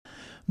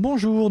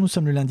Bonjour, nous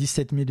sommes le lundi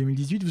 7 mai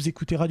 2018, vous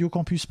écoutez Radio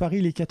Campus Paris,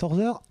 il est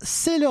 14h,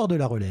 c'est l'heure de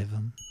la relève.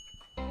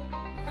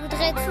 Je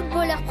voudrais être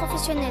footballeur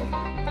professionnel,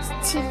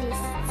 styliste.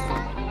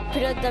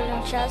 Pilote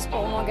d'avion de chasse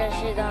pour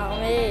m'engager dans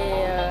l'armée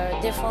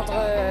et défendre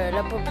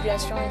la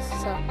population et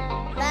tout ça.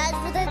 Je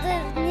voudrais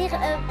devenir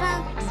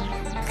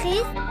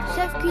peintrice,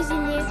 chef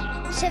cuisinier,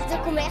 chef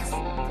de commerce,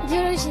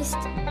 biologiste.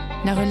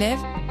 La relève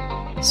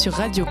sur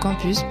Radio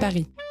Campus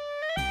Paris.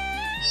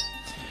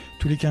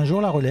 Tous les 15 jours,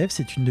 la relève,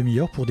 c'est une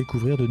demi-heure pour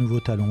découvrir de nouveaux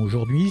talents.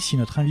 Aujourd'hui, si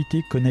notre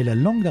invité connaît la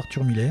langue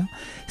d'Arthur Miller,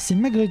 c'est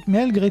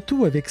malgré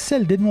tout avec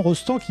celle d'Edmond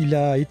Rostand qu'il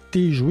a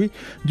été joué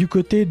du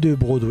côté de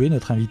Broadway.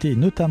 Notre invité est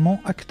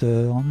notamment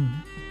acteur.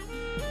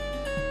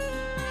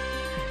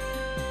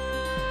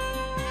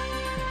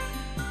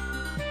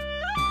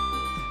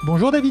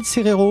 Bonjour David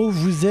Serero,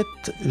 vous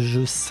êtes,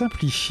 je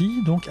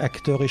simplifie, donc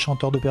acteur et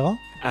chanteur d'opéra ?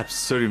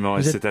 Absolument,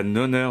 et c'est un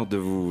honneur de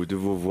vous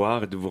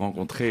voir, de vous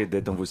rencontrer et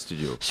d'être dans vos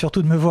studios.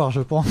 Surtout de me voir, je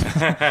pense.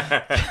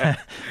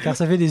 Car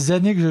ça fait des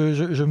années que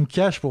je me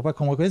cache pour pas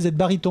qu'on me reconnaisse. Vous êtes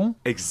baryton ?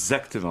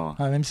 Exactement.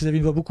 Même si vous avez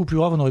une voix beaucoup plus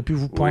grave, on aurait pu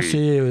vous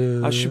penser...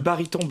 je suis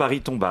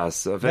baryton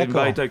basse. Enfin, une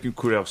baryton avec une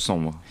couleur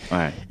sombre.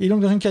 Ouais. Et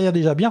donc, dans une carrière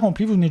déjà bien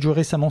remplie, vous venez de jouer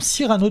récemment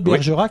Cyrano de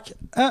Bergerac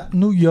à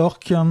New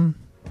York.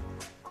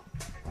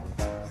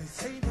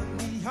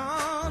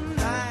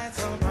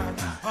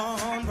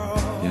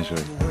 Bien joué.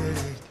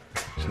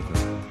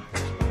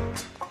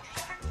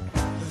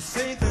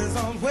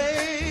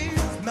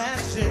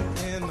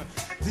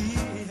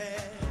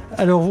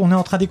 Alors, on est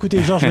en train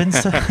d'écouter George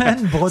Benson,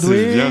 Broadway.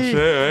 C'est bien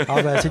fait,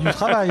 ouais. C'est du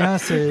travail.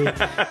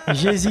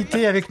 J'ai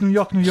hésité avec New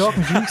York. Je me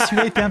suis dit que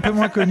celui-là était un peu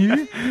moins connu.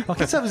 Alors,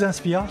 qu'est-ce que ça vous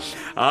inspire ?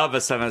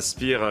 Ça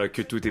m'inspire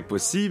que tout est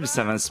possible.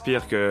 Ça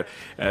m'inspire que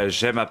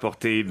j'aime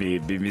apporter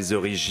mes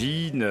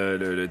origines,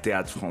 le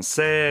théâtre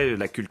français,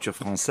 la culture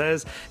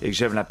française, et que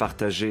j'aime la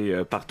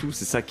partager partout.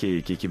 C'est ça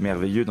qui est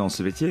merveilleux dans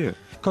ce métier.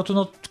 Quand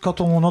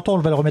on entend, on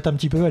va le remettre un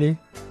petit peu, allez.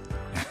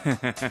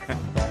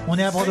 On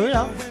est à Broadway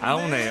là.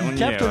 On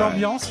capte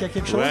l'ambiance, il y a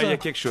quelque chose. Ouais, il y a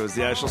quelque chose. Il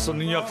y a la chanson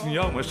New York,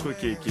 moi je trouve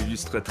qu'il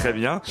illustre très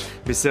bien.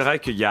 Mais c'est vrai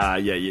qu'il y a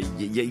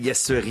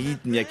ce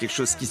rythme, il y a quelque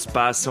chose qui se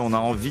passe, on a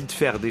envie de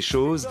faire des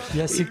choses. Il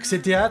y a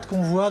ces théâtres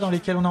qu'on voit dans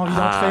lesquels on a envie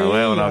d'entrer.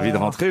 Ouais, on a envie de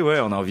rentrer,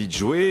 on a envie de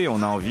jouer,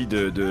 on a envie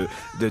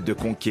de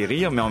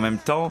conquérir, mais en même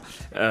temps,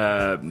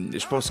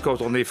 je pense que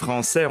quand on est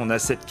français, on a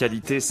cette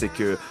qualité, c'est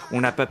que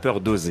on n'a pas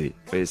peur d'oser.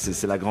 Et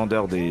c'est la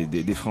grandeur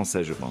des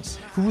Français, je pense.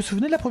 Vous vous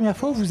souvenez de la première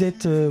fois où vous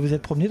êtes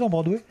promené dans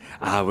Broadway ?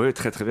 Ah ouais,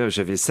 très très bien.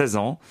 J'avais 16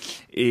 ans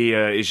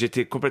et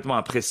j'étais complètement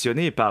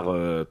impressionné par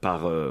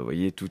vous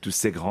voyez tous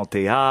ces grands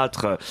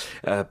théâtres,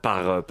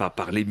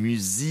 par les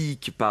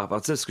musiques, par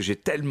ça, parce que j'ai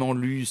tellement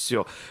lu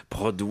sur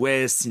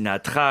Broadway,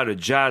 Sinatra, le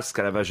jazz, parce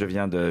qu'à la base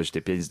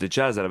j'étais pianiste de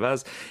jazz à la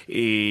base,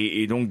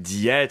 et donc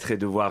d'y être et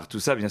de voir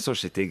tout ça, bien sûr,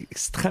 j'étais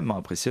extrêmement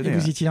impressionné. Et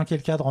vous étiez dans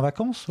quel cadre, en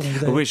vacances ?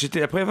 Oui,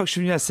 la première fois que je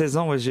suis venu à 16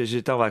 ans,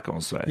 j'étais en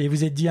vacances. Ouais. Et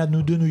vous êtes dit à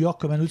nous deux New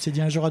York comme un autre s'est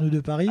dit un jour à nous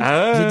deux Paris.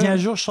 Vous êtes dit un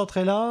jour je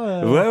chanterai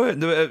là. Ouais,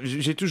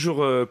 j'ai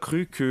toujours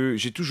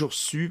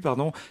su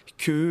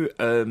que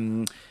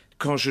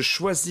quand je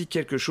choisis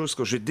quelque chose,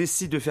 quand je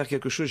décide de faire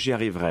quelque chose, j'y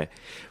arriverai.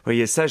 Vous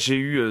voyez, ça, j'ai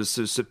eu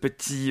ce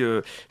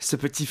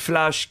petit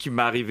flash qui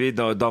m'est arrivé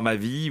dans ma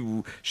vie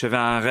où j'avais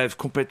un rêve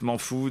complètement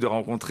fou de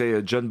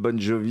rencontrer Jon Bon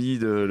Jovi,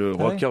 le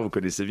rocker, vous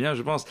connaissez bien,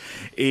 je pense.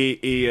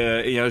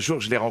 Et un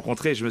jour, je l'ai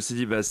rencontré et je me suis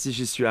dit, si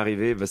j'y suis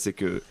arrivé, c'est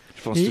que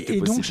je pense que tout est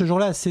possible. Et donc, ce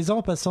jour-là, à 16 ans,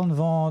 en passant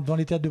devant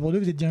les théâtres de Bordeaux,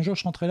 vous êtes dit un jour,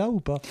 je chanterai là ou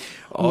pas ?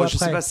 Je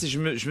sais pas si je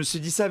me suis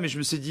dit ça, mais je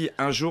me suis dit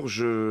un jour,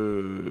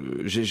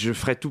 je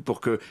ferai tout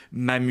pour que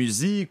ma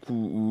musique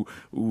ou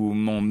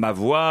ma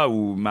voix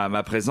ou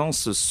ma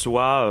présence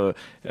soit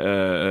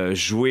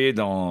jouée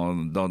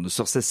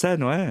sur ces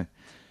scènes, ouais.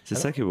 C'est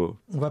ça qui est beau.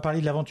 On va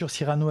parler de l'aventure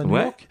Cyrano à New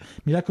York.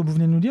 Mais là, comme vous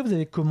venez de nous dire, vous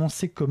avez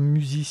commencé comme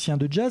musicien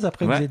de jazz.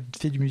 Après, vous avez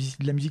fait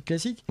de la musique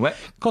classique. Ouais.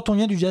 Quand on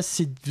vient du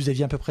jazz, vous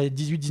aviez à peu près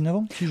 18-19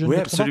 ans, si je ne me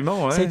trompe pas.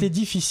 Absolument. Ouais. Ça a été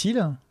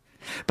difficile.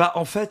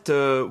 En fait,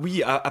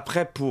 oui.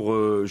 Après, pour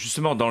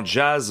justement dans le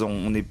jazz,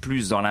 on est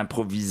plus dans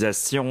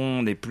l'improvisation,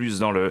 on est plus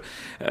dans le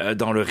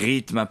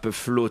rythme un peu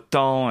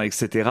flottant,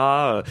 etc.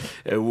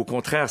 Ou au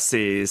contraire,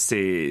 c'est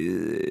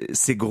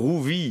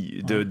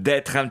groovy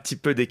d'être un petit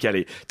peu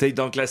décalé.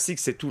 Dans le classique,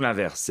 c'est tout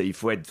l'inverse. Il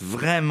faut être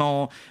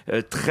vraiment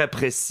très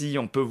précis.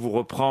 On peut vous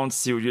reprendre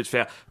si au lieu de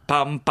faire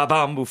pam,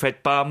 pam, vous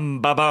faites pam,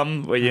 babam,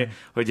 vous voyez,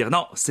 on va dire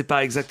non, c'est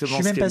pas exactement ce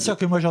Je suis même pas sûr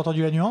que moi j'ai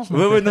entendu la nuance.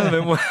 Ouais, non, mais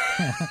moi,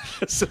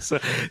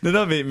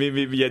 non, mais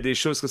il y a des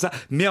choses comme ça.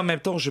 Mais en même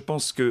temps, je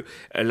pense que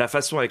la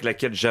façon avec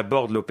laquelle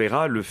j'aborde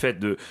l'opéra, le fait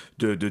de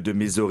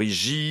mes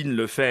origines,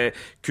 le fait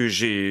que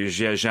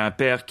j'ai un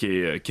père qui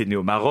est né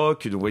au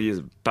Maroc, donc vous voyez,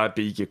 pas un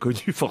pays qui est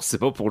connu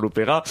forcément pour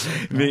l'opéra,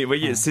 mais vous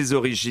voyez, ces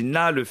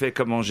origines-là, le fait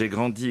comment j'ai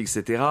grandi,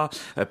 etc.,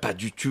 pas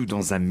du tout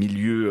dans un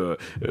milieu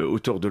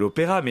autour de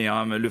l'opéra, mais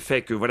le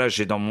fait que voilà,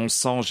 j'ai dans mon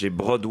sang, j'ai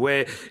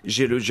Broadway,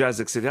 j'ai le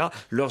jazz, etc.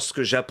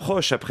 Lorsque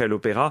j'approche après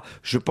l'opéra,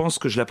 je pense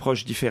que je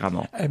l'approche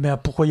différemment. Eh bien,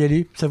 pourquoi y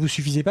aller ? Ça vous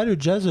suffisait pas le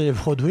jazz,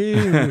 Broadway,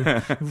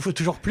 il vous faut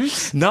toujours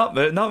plus? Non,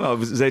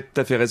 vous avez tout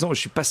à fait raison. Je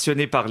suis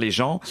passionné par les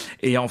gens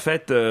et en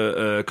fait,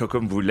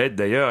 comme vous l'êtes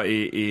d'ailleurs,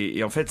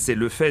 et en fait, c'est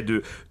le fait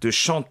de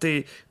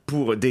chanter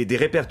pour des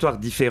répertoires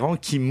différents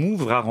qui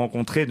m'ouvrent à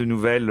rencontrer de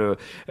nouvelles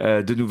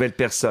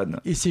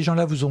personnes. Et ces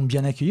gens-là vous ont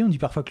bien accueilli? On dit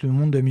parfois que le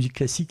monde de la musique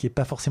classique est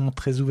pas forcément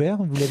très ouvert.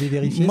 Vous l'avez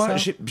vérifié? Moi,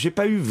 ça j'ai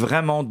pas eu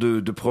vraiment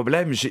de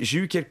problème. J'ai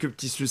eu quelques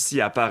petits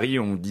soucis à Paris.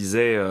 On me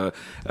disait,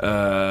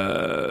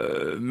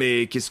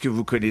 mais qu'est-ce que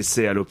vous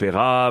connaissez à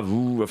l'opéra,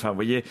 vous? Enfin, vous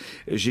voyez,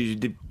 j'ai eu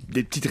des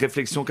petites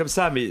réflexions comme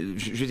ça. Mais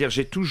je veux dire,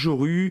 j'ai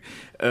toujours eu,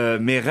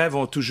 mes rêves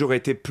ont toujours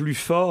été plus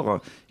forts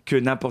que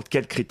n'importe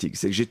quelle critique.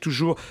 C'est que j'ai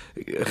toujours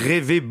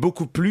rêvé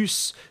beaucoup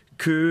plus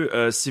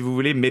que, si vous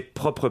voulez, mes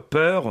propres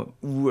peurs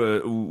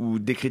ou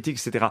des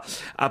critiques, etc.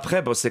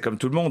 Après, bon, c'est comme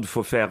tout le monde,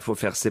 faut faire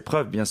ses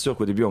preuves. Bien sûr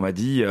qu'au début, on m'a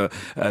dit,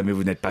 mais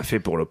vous n'êtes pas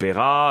fait pour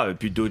l'opéra.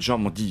 Puis d'autres gens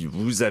m'ont dit,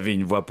 vous avez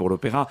une voix pour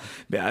l'opéra.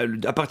 Mais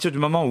à partir du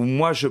moment où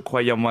moi, je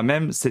croyais en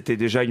moi-même, c'était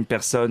déjà une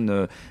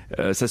personne,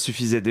 ça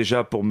suffisait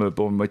déjà pour me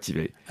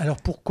motiver. Alors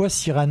pourquoi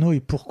Cyrano et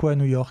pourquoi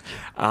New York?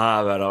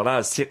 Ah, bah alors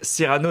là,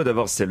 Cyrano,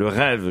 d'abord, c'est le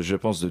rêve, je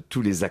pense, de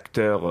tous les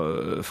acteurs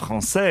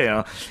français,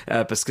 hein,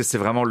 parce que c'est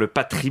vraiment le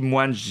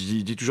patrimoine. Je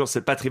dis toujours, c'est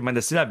le patrimoine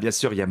national. Bien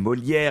sûr, il y a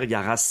Molière, il y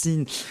a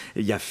Racine,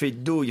 il y a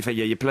Feydeau, il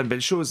y a plein de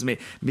belles choses, mais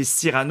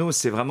Cyrano,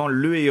 c'est vraiment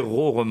le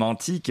héros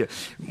romantique.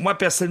 Moi,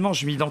 personnellement,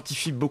 je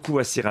m'identifie beaucoup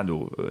à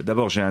Cyrano.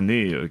 D'abord, j'ai un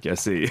nez qui est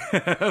assez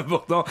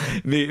important,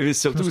 mais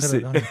surtout,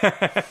 c'est... non,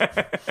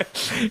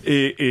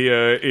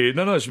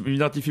 je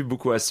m'identifie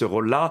beaucoup à ce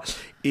rôle-là.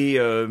 Et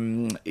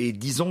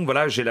disons,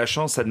 voilà, j'ai la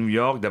chance à New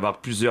York d'avoir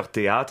plusieurs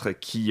théâtres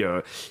qui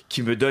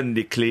me donnent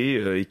les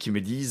clés et qui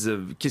me disent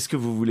qu'est-ce que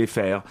vous voulez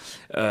faire,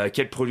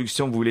 quelle production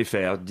vous voulez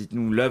faire,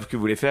 dites-nous l'œuvre que vous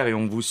voulez faire et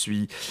on vous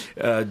suit.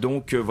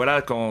 Donc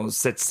voilà, quand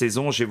cette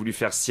saison j'ai voulu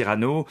faire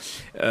Cyrano,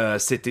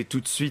 c'était tout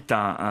de suite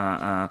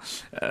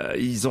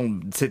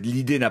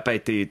l'idée n'a pas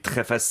été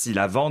très facile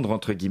à vendre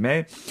entre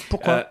guilles.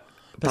 Pourquoi?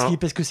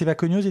 Parce que c'est pas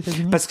connu aux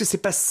États-Unis? Parce que c'est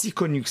pas si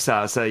connu que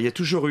ça. Il y a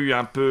toujours eu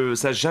un peu,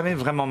 ça a jamais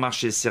vraiment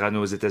marché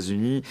Cyrano aux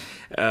États-Unis.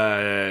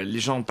 Les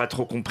gens n'ont pas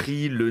trop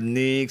compris le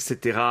nez,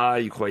 etc.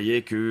 Ils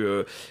croyaient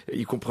que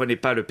ils comprenaient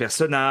pas le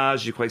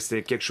personnage. Ils croyaient que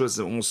c'était quelque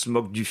chose. On se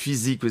moque du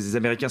physique. Les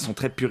Américains sont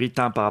très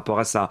puritains par rapport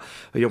à ça.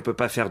 Vous voyez, on peut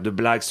pas faire de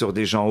blagues sur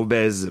des gens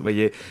obèses. Vous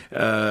voyez,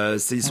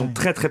 ils sont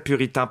très très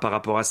puritains par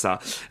rapport à ça.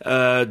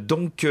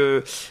 Donc,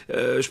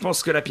 je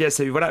pense que la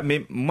pièce a eu voilà.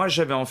 Mais moi,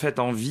 j'avais en fait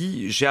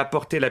envie. J'ai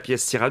apporté la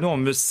pièce Cyrano en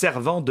me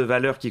servant de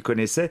valeurs qu'ils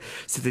connaissaient,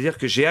 c'est-à-dire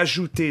que j'ai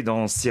ajouté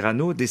dans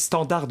Cyrano des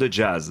standards de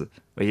jazz.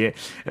 Vous voyez,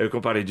 qu'on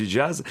parlait du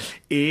jazz,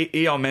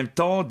 et en même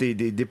temps des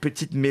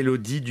petites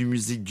mélodies du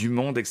musique du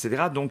monde,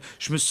 etc. Donc,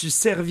 je me suis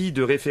servi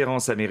de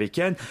références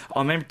américaines.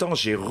 En même temps,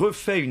 j'ai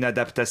refait une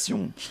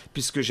adaptation,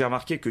 puisque j'ai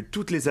remarqué que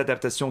toutes les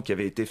adaptations qui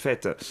avaient été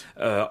faites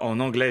en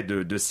anglais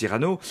de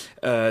Cyrano,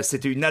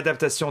 c'était une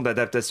adaptation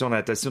d'adaptation.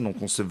 Donc,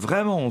 on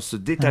se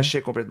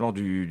détachait complètement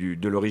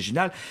de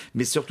l'original,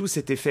 mais surtout,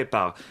 c'était fait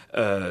par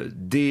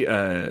des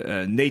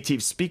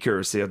native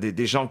speakers, c'est-à-dire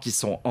des gens qui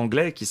sont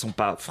anglais, qui sont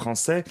pas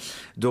français.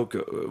 Donc,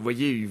 vous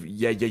voyez, il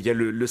y a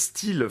le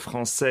style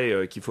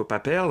français qu'il faut pas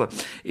perdre.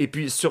 Et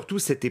puis surtout,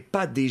 c'était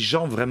pas des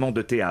gens vraiment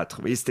de théâtre.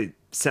 Vous voyez, c'était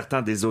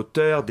certains des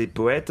auteurs, des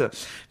poètes,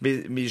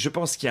 mais je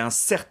pense qu'il y a un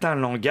certain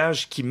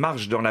langage qui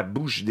marche dans la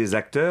bouche des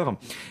acteurs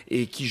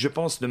et qui, je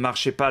pense, ne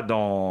marchait pas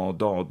dans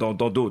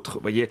d'autres.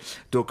 Vous voyez,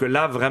 donc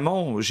là,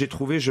 vraiment, j'ai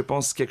trouvé, je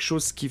pense, quelque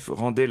chose qui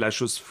rendait la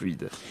chose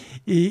fluide.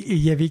 Et il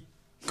y avait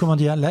comment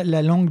dire,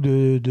 la langue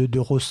de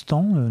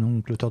Rostand,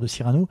 donc l'auteur de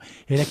Cyrano,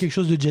 elle a quelque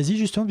chose de jazzy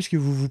justement, puisque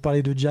vous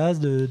parlez de jazz,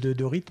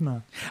 de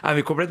rythme. Ah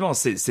mais complètement,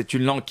 c'est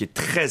une langue qui est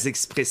très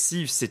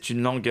expressive, c'est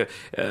une langue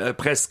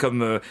presque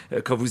comme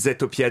quand vous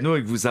êtes au piano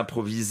et que vous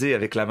improvisez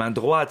avec la main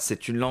droite,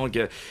 c'est une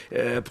langue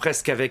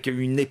presque avec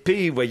une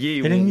épée, vous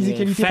voyez. Elle a une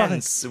musicalité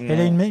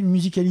Elle a une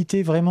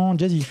musicalité vraiment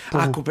jazzy.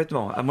 Ah vous.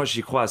 Complètement, moi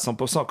j'y crois à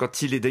 100%.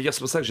 Quand il est d'ailleurs, c'est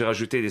pour ça que j'ai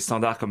rajouté des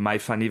standards comme My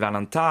Funny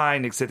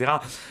Valentine, etc.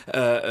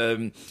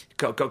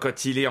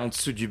 Quand il est en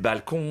dessous du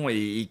balcon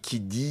et qui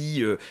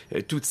dit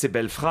toutes ces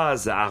belles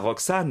phrases à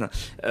Roxane,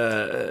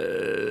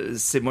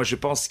 c'est moi je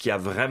pense qu'il y a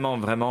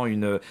vraiment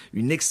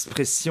une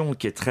expression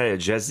qui est très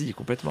jazzy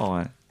complètement.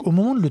 Hein. Au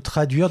moment de le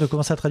traduire, de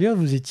commencer à traduire,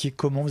 vous étiez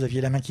comment? Vous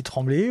aviez la main qui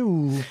tremblait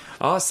ou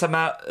ça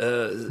m'a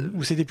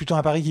ou c'était plutôt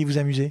un pari qui vous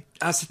amusait?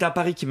 C'était un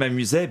pari qui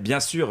m'amusait,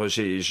 bien sûr.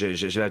 J'ai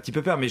un petit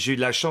peu peur, mais j'ai eu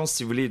de la chance,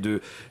 si vous voulez, de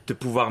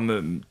pouvoir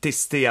me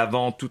tester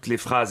avant toutes les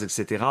phrases,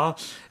 etc.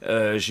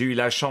 J'ai eu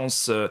la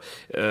chance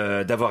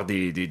d'avoir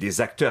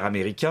des acteurs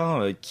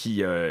américains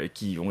qui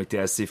ont été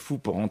assez fous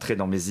pour entrer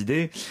dans mes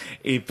idées.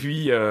 Et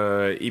puis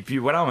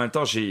voilà, en même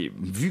temps, j'ai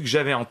vu que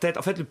j'avais en tête.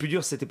 En fait, le plus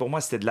dur, c'était pour moi,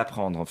 c'était de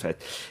l'apprendre, en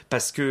fait, pas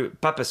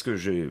parce parce que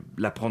je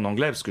l'apprends en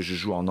anglais, parce que je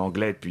joue en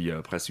anglais depuis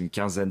presque une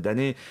quinzaine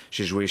d'années.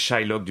 J'ai joué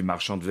Shylock du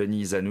Marchand de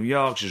Venise à New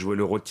York, j'ai joué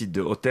le rôle-titre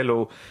de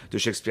Othello de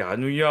Shakespeare à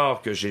New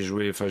York, j'ai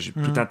joué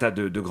tout un tas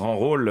de grands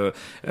rôles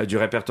du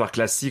répertoire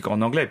classique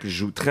en anglais. Et puis je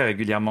joue très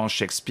régulièrement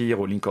Shakespeare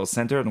au Lincoln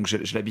Center, donc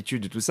j'ai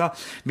l'habitude de tout ça.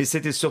 Mais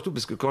c'était surtout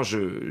parce que quand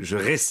je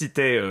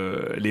récitais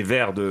les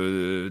vers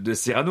de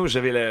Cyrano,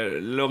 j'avais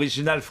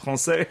l'original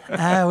français.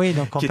 Ah oui,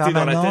 donc en qui permanence.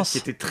 était dans la tête, qui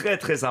était très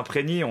très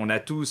imprégné. On a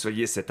tous,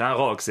 voyez, c'est un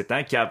rock, c'est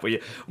un cap, voyez,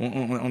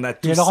 on a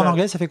tous. Et alors en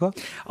anglais, ça fait quoi?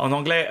 En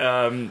anglais,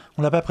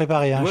 on l'a pas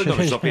préparé. Hein, ouais, non,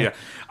 j'en prie.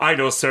 I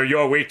know, sir,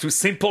 you're way too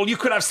simple. You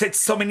could have said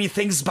so many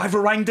things by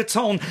varying the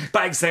tone.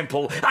 By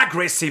example,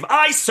 aggressive.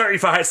 I, sir,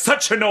 if I had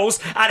such a nose,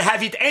 I'd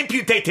have it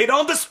amputated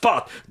on the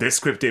spot.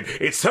 Descriptive.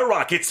 It's a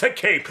rock. It's a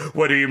cape.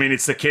 What do you mean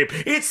it's a cape?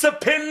 It's a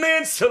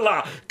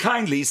peninsula.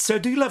 Kindly, sir,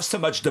 do you love so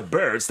much the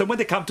birds that when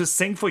they come to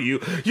sing for you,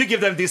 you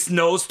give them this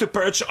nose to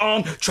perch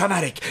on?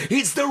 Dramatic.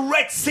 It's the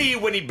Red Sea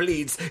when it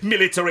bleeds.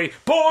 Military.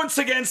 Points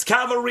against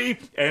cavalry.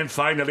 And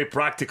finally,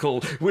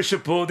 practical. We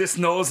should put this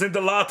nose in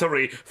the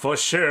lottery. For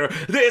sure.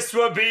 This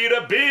will be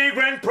the big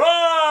grand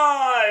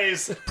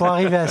prize. Pour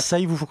arriver à ça,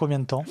 il vous faut combien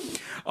de temps?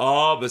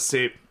 Oh, bah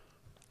c'est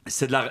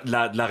de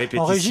la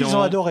répétition. En régie, ils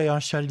ont adoré,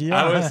 je tiens à le dire.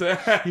 Ah ouais,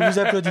 ils vous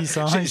applaudissent.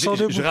 Ils sont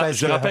debout presque.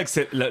 Je rappelle que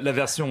c'est la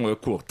version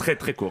courte, très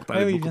très courte,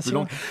 oui, oui, beaucoup plus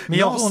longue. Mais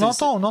non,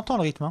 on entend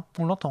le rythme,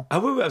 on l'entend. Ah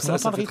oui,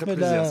 ça fait très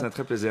plaisir, ça fait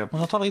très plaisir.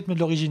 On entend le rythme de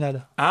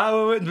l'original.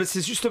 Ah ouais,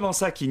 c'est justement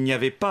ça qu'il n'y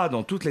avait pas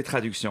dans toutes les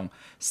traductions.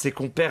 C'est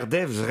qu'on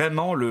perdait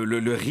vraiment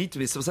le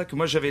rythme, et c'est pour ça que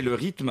moi j'avais le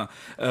rythme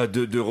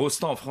de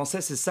Rostand en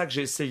français. C'est ça que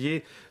j'ai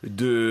essayé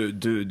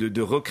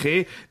de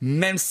recréer,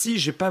 même si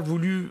j'ai pas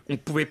voulu, on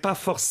pouvait pas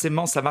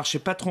forcément, ça marchait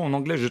pas trop en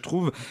anglais, je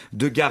trouve,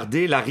 de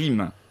garder la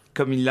rime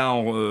comme il y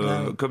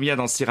a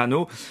dans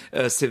Cyrano.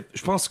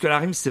 Je pense que la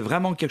rime, c'est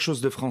vraiment quelque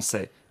chose de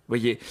français. Vous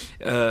voyez,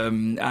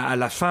 à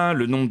la fin,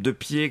 le nombre de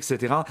pieds,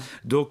 etc.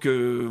 Donc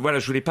voilà,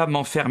 je voulais pas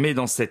m'enfermer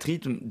dans cette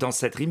rime,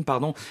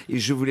 et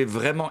je voulais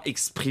vraiment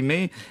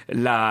exprimer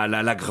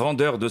la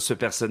grandeur de ce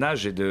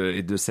personnage et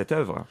de cette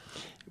œuvre.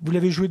 Vous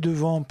l'avez joué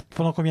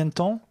pendant combien de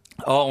temps?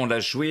 Oh, on l'a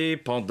joué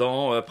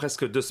pendant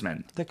presque 2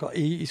 semaines. D'accord.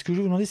 Et ce que je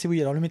vais vous demander, c'est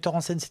oui. Alors le metteur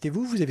en scène, c'était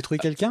vous? Vous avez trouvé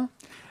quelqu'un?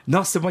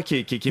 Non, c'est moi qui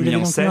ai mis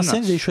en scène. Vous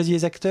avez choisi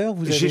les acteurs?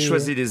 J'ai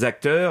choisi des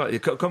acteurs. Et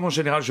comme en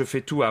général, je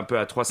fais tout un peu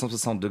à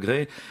 360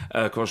 degrés.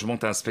 Quand je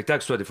monte un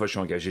spectacle, soit des fois je suis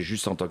engagé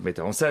juste en tant que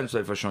metteur en scène,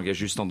 soit des fois je suis engagé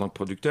juste en tant que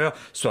producteur,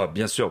 soit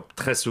bien sûr,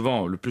 très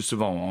souvent, le plus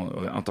souvent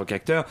en tant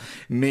qu'acteur.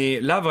 Mais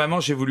là, vraiment,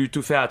 j'ai voulu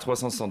tout faire à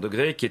 360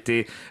 degrés, qui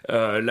était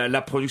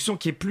la production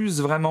qui est plus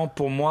vraiment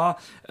pour moi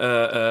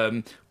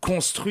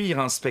construire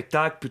un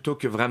spectacle plutôt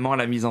que vraiment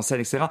la mise en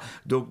scène, etc.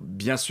 Donc,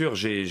 bien sûr,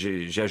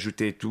 j'ai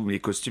ajouté tous mes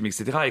costumes,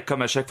 etc. Et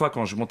comme à chaque fois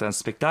quand je monte un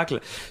spectacle,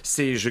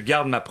 je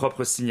garde ma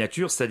propre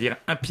signature, c'est-à-dire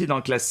un pied dans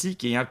le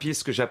classique et un pied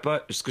ce que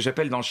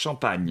j'appelle dans le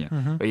champagne.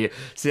 Vous voyez,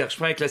 c'est-à-dire que je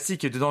prends un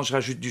classique et dedans je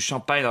rajoute du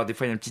champagne. Alors des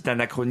fois il y a un petit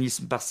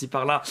anachronisme par-ci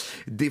par-là.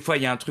 Des fois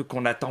il y a un truc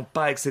qu'on n'attend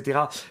pas, etc.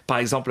 Par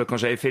exemple, quand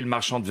j'avais fait le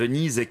Marchand de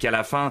Venise et qu'à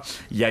la fin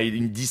il y a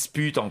une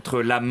dispute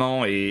entre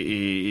l'amant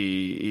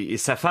et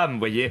sa femme, vous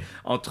voyez,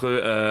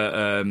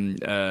 entre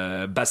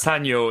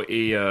Bassanio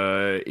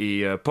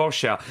et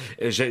Portia.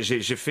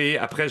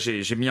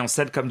 J'ai mis en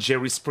scène comme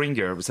Jerry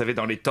Springer, vous savez,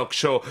 dans les talk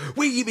shows.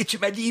 Oui, mais tu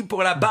m'as dit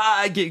pour la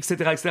bague, etc.,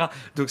 etc.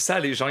 Donc ça,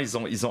 les gens, ils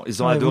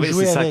ont adoré.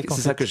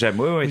 C'est ça que j'aime.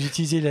 Ouais. Vous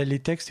utilisez les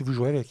textes et vous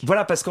jouez avec.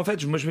 Voilà, parce qu'en fait,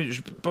 je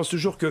pense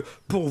toujours que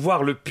pour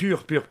voir le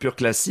pur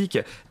classique,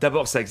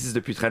 d'abord, ça existe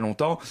depuis très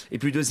longtemps. Et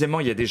puis, deuxièmement,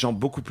 il y a des gens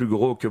beaucoup plus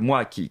gros que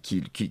moi qui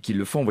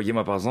le font. Vous voyez,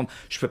 moi, par exemple,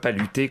 je peux pas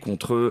lutter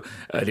contre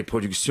les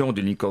productions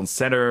du Lincoln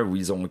Center où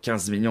ils ont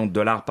 15 millions de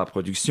dollars par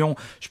production.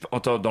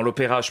 Dans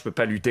l'opéra, je peux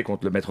pas lutter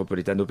contre le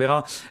Metropolitan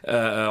Opera.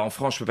 En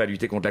France, je peux pas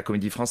lutter contre la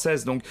Comédie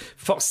Française. Donc,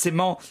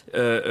 forcément,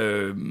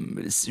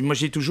 moi,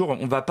 j'ai toujours,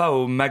 on va pas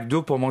au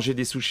McDo pour manger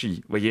des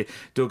sushis. Vous voyez.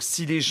 Donc,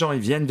 si les gens, ils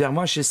viennent vers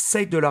moi,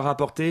 j'essaye de leur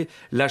apporter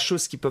la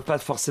chose qu'ils peuvent pas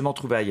forcément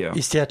trouver ailleurs.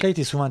 Et ce théâtre-là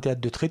était souvent un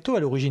théâtre de tréteau à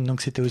l'origine.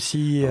 Donc, c'était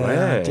aussi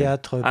un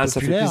théâtre populaire. Ça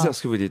fait plaisir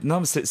ce que vous dites.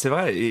 Non, mais c'est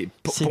vrai. Et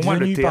pour moi,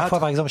 le théâtre. Parfois,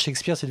 par exemple,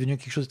 Shakespeare, c'est devenu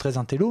quelque chose de très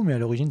intello, mais à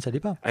l'origine, ça l'est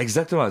pas.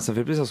 Exactement. Ça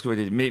fait plaisir ce que vous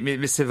dites.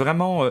 Mais c'est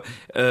vraiment,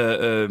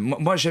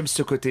 moi, j'aime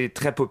ce côté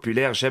très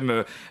populaire.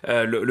 J'aime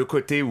le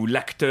côté où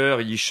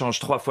l'acteur, il change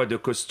 3 fois de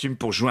costume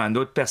pour jouer un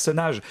autre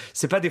personnage.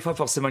 C'est pas des fois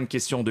forcément une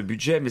question de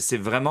budget, mais c'est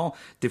vraiment,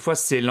 des fois,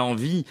 c'est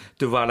l'envie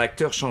de voir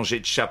l'acteur changer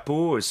de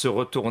chapeau, se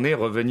retourner,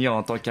 revenir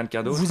en tant que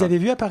quelqu'un d'autre. Vous avez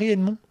vu à Paris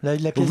Edmond, la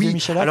pièce de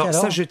Michel Hack? Alors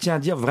ça, je tiens à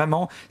dire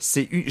vraiment,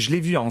 je l'ai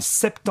vu en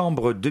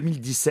septembre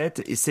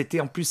 2017 et c'était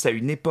en plus à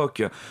une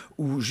époque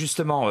où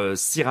justement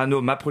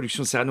Cyrano, ma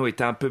production Cyrano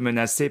était un peu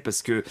menacée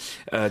parce que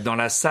dans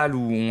la salle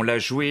où on l'a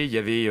joué, il y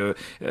avait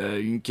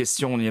une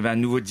question, il y avait un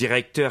nouveau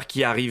directeur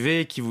qui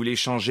arrivait, qui voulait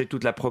changer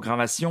toute la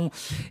programmation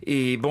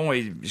et bon,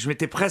 et je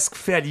m'étais presque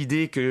fait à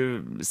l'idée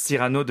que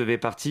Cyrano devait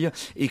partir.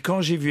 Et quand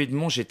j'ai vu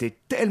Edmond, j'étais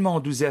tellement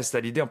enthousiaste à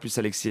l'idée. En plus,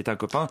 Alexis est un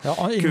copain.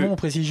 Alors, Edmond, on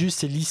précise juste,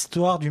 c'est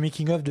l'histoire du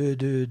making-of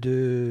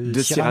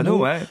de Cyrano,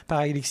 ouais. Par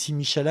Alexis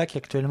Michala, qui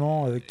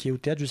actuellement qui est au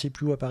théâtre, je sais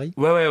plus où, à Paris.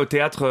 Ouais, au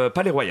théâtre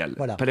Palais Royal.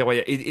 Voilà. Palais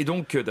Royal. Et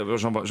donc, d'abord,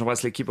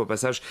 j'embrasse l'équipe au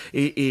passage.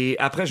 Et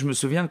après, je me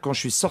souviens, quand je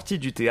suis sorti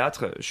du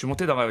théâtre, je suis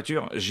monté dans ma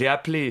voiture, j'ai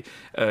appelé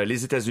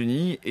les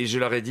États-Unis et je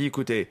leur ai dit,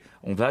 écoutez,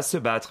 on va se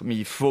battre, mais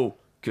il faut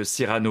que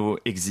Cyrano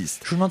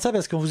existe. Je vous demande ça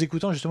parce qu'en vous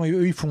écoutant, justement,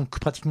 eux, ils font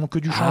pratiquement que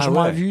du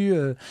changement à vue.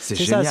 C'est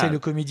génial. Ça, c'est le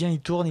comédien,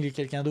 il tourne, il est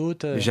quelqu'un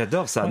d'autre.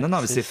 J'adore ça. Ouais,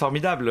 non, mais c'est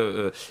formidable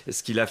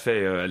ce qu'il a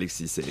fait,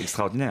 Alexis. C'est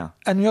extraordinaire.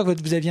 À New York,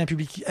 vous aviez un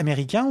public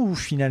américain ou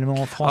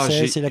finalement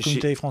français? C'est la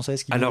communauté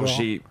française qui Alors,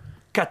 j'ai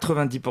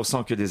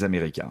 90% que des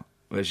Américains.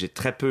 Ouais, j'ai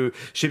très peu.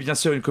 J'ai bien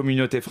sûr une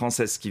communauté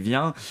française qui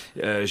vient.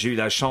 J'ai eu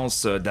la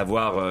chance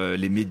d'avoir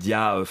les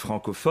médias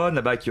francophones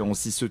là-bas qui ont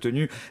aussi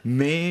soutenu.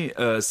 Mais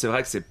c'est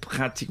vrai que c'est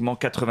pratiquement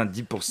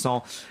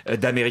 90%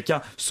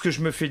 d'Américains. Ce que je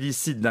me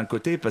félicite d'un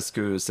côté parce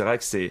que c'est vrai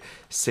que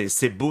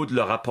c'est beau de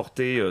leur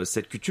apporter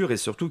cette culture et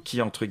surtout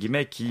qui entre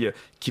guillemets qui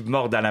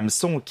mordent à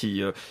l'hameçon,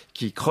 qui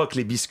croquent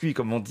les biscuits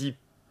comme on dit,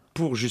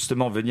 pour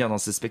justement venir dans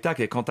ces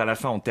spectacles. Et quand à la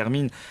fin on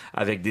termine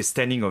avec des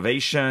standing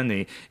ovations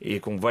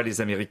et qu'on voit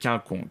les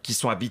Américains qui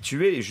sont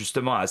habitués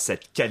justement à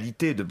cette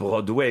qualité de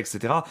Broadway,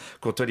 etc.,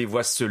 quand on les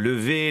voit se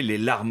lever, les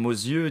larmes aux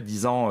yeux,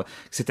 disant que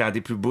c'était un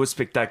des plus beaux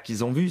spectacles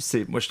qu'ils ont vus,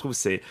 moi je trouve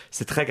c'est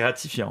très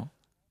gratifiant.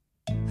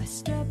 I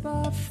step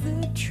off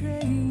the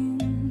train,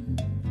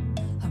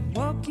 I'm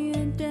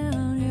walking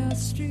down your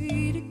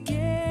street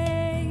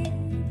again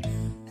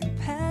and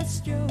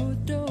past your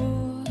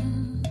door,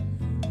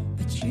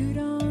 but you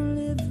don't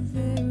live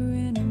there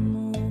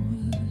anymore.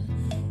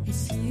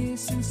 It's years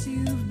since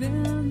you've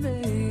been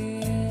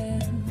there,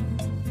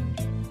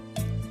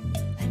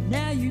 and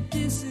now you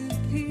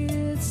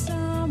disappeared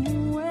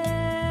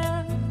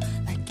somewhere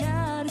like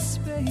out of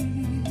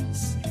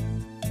space.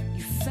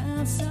 You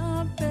found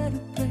some better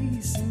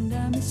place, and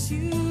I miss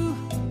you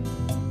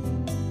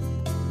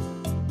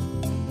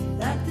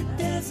like the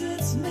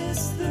deserts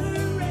miss the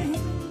rain,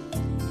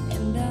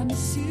 and I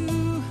miss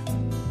you,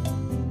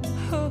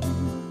 oh,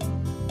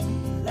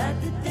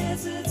 like the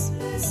deserts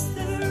miss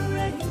the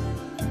rain.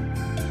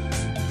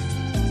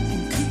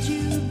 And could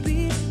you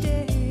be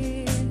dead?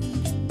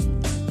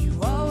 You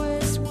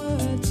always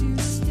were 2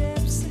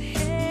 steps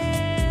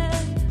ahead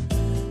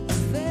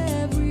of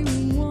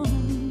everyone.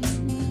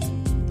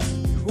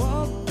 You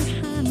walk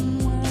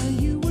behind while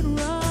you would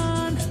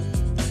run.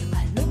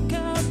 I look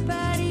up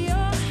at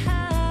your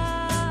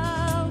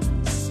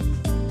house,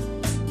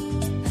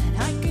 and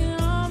I can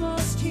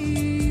almost hear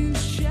you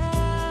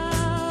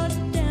shout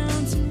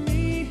down to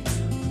me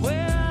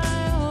where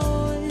I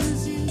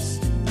always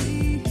used to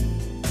be.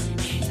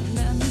 And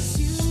I miss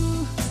you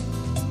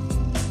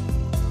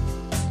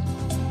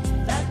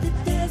like the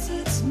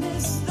deserts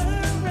miss the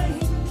rain.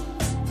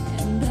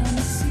 And I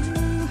miss you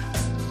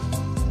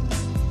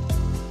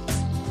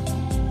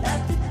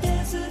like the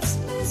deserts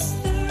miss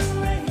the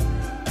rain.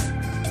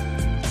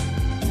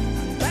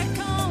 I'm back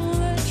on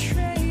the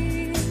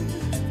train.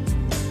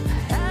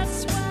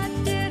 That's why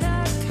did I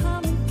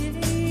come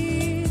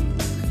again?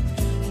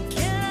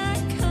 Can I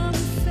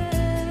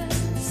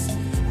confess?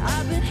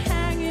 I've been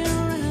hanging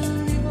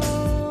around the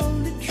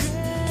old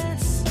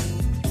address,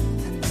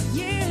 and the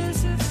years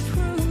have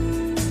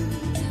proved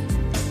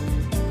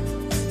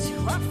to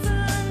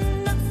offer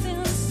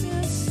nothing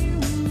since you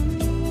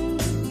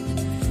moved.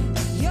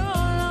 You're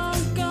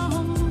long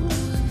gone,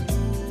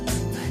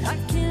 but I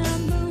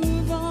can't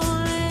move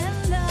on,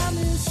 and I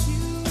miss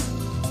you.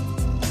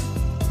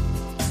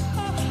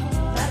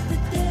 Like the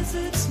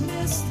deserts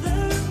miss the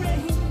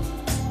rain,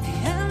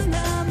 and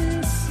I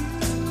miss you.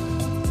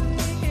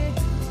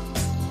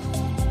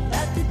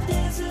 Like the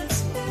deserts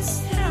miss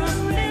the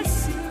rain.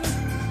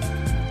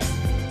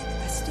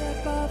 I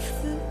step off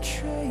the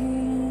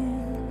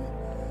train,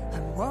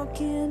 I'm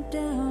walking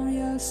down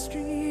your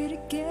street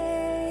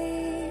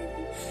again,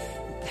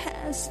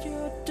 past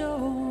your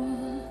door.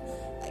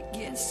 I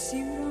guess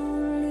you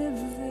don't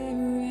live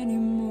there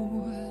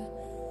anymore.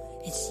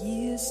 It's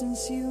years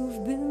since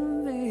you've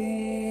been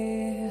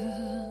there,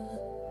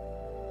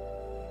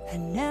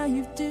 and now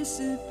you've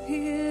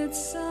disappeared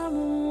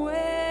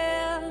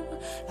somewhere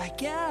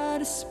like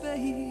out of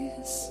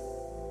space.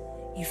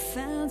 You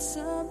found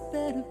some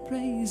better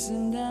place,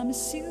 and I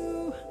miss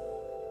you.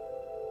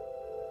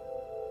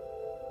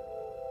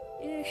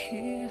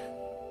 Yeah,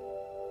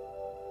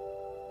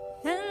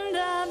 and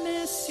I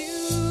miss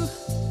you.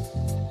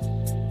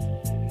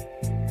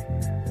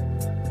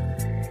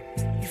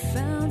 You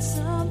found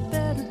some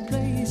better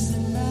place,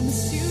 and I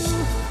miss you.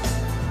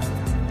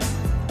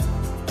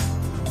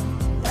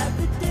 Like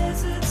the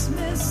deserts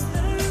miss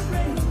the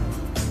rain,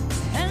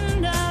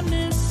 and I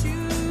miss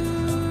you.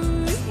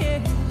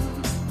 Yeah,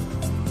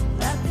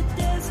 like the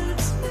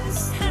deserts miss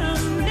the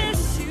rain. And I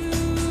miss you,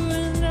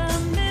 and I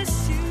miss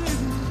you.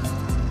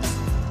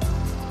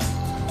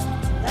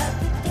 Like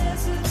the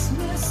deserts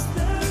miss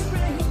the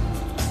rain,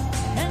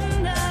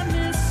 and I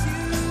miss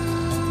you.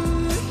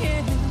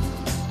 Yeah.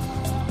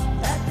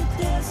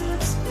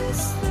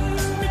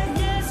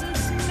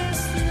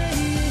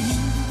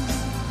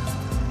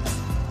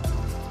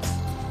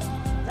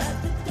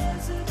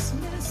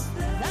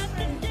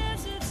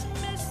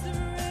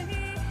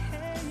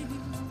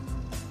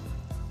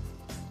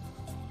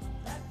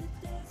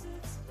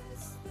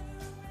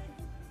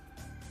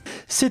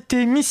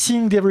 C'était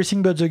Missing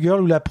d'Everything But the Girl,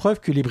 ou la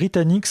preuve que les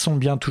Britanniques sont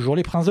bien toujours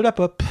les princes de la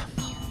pop.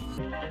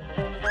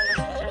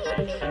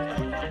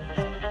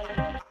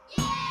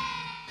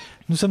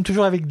 Nous sommes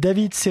toujours avec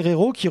David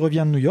Serero qui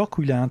revient de New York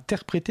où il a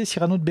interprété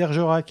Cyrano de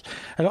Bergerac.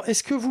 Alors,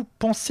 est-ce que vous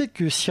pensez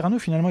que Cyrano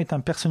finalement est un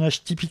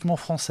personnage typiquement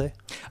français ?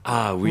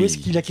 Ah oui. Ou est-ce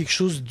qu'il a quelque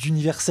chose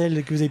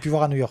d'universel que vous avez pu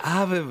voir à New York ?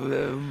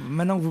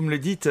 Maintenant que vous me le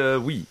dites,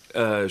 oui.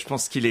 Je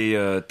pense qu'il est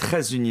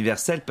très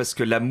universel parce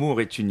que l'amour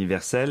est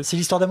universel. C'est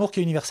l'histoire d'amour qui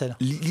est universelle.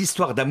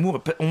 L'histoire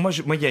d'amour. Moi,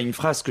 il y a une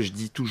phrase que je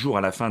dis toujours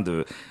à la fin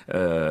de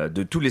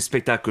tous les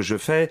spectacles que je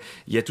fais.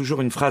 Il y a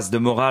toujours une phrase de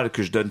morale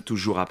que je donne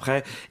toujours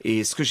après.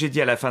 Et ce que j'ai dit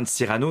à la fin de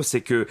Cyrano,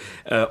 c'est que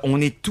on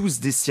est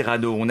tous des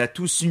Cyrano. On a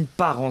tous une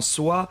part en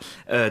soi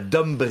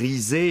d'homme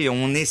brisé et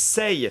on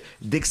essaye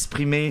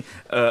d'exprimer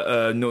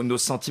nos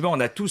sentiments. On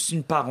a tous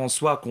une part en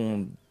soi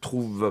qu'on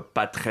trouve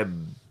pas très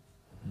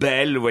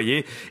belle, vous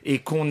voyez, et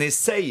qu'on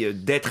essaye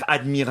d'être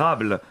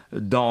admirable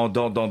dans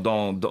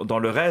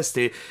le reste,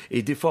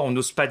 et des fois on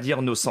n'ose pas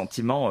dire nos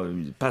sentiments,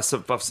 pas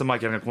forcément à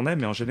quelqu'un qu'on aime,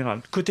 mais en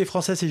général. Côté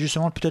français, c'est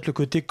justement peut-être le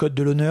côté code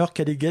de l'honneur,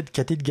 cadet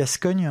de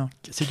Gascogne.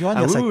 C'est dur à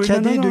dire, oui, ça, oui,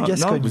 cadet non, de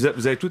Gascogne. Non,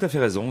 vous avez tout à fait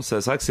raison. C'est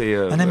vrai que c'est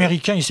un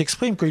Américain, il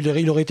s'exprime, quoi.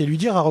 Il aurait été lui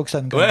dire à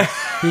Roxane. Quand ouais. même.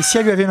 Et si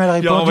elle lui avait mal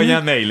répondu, il a envoyé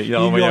un mail. Il lui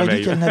aurait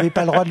dit qu'elle n'avait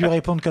pas le droit de lui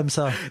répondre comme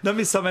ça. Non,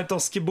 mais ça, en même temps,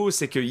 ce qui est beau,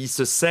 c'est qu'il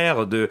se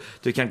sert de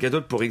quelqu'un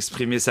d'autre pour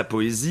exprimer sa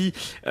poésie.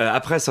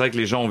 Après, c'est vrai que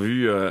les gens ont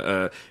vu,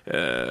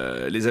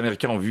 les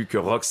Américains ont vu que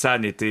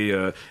Roxane était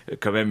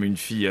quand même une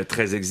fille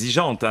très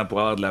exigeante, hein, pour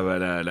avoir de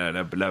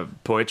la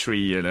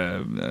poetry,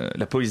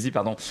 la poésie,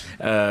 pardon,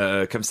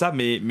 comme ça.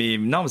 Mais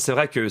non, c'est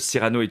vrai que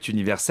Cyrano est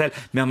universel,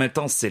 mais en même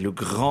temps, c'est le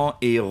grand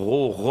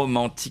héros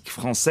romantique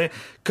français.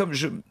 Comme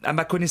à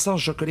ma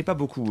connaissance, je ne connais pas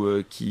beaucoup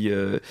qui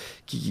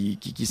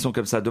sont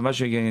comme ça.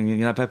 Dommage, il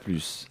n'y en a pas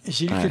plus.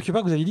 J'ai lu quelque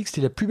part que vous avez dit que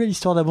c'était la plus belle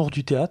histoire d'amour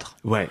du théâtre.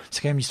 Ouais.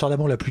 C'est quand même l'histoire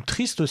d'amour la plus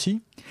triste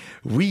aussi.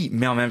 Oui,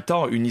 mais en même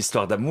temps, une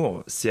histoire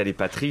d'amour, si elle n'est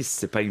pas triste,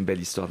 c'est pas une belle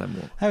histoire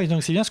d'amour. Ah oui,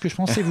 donc c'est bien ce que je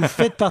pensais. Vous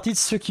faites partie de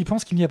ceux qui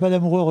pensent qu'il n'y a pas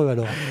d'amour heureux,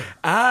 alors.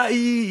 Ah,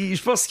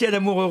 je pense qu'il y a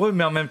d'amour heureux,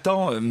 mais en même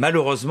temps,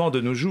 malheureusement, de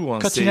nos jours...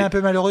 Quand il est un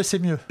peu malheureux, c'est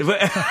mieux. Ouais.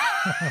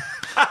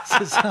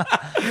 C'est ça.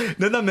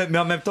 Non, mais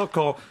en même temps,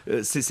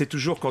 c'est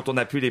toujours quand on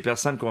appuie les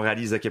personnes qu'on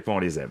réalise à quel point on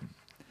les aime.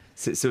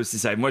 C'est aussi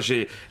ça. Et moi,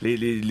 j'ai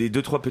les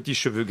 2-3 petits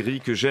cheveux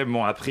gris que j'aime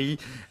m'ont appris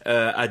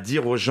à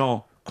dire aux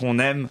gens qu'on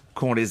aime,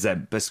 qu'on les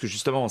aime. Parce que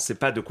justement, on ne sait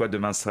pas de quoi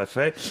demain sera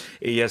fait.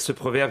 Et il y a ce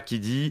proverbe qui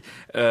dit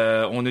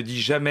on ne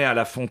dit jamais à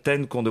la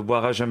fontaine qu'on ne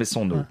boira jamais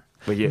son eau.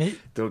 Vous voyez. Mais...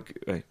 Donc,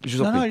 ouais,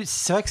 non,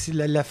 c'est vrai que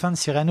la fin de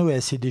Cyrano est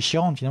assez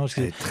déchirante finalement, parce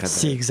que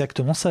c'est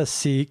exactement ça.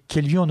 C'est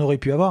quelle vie on aurait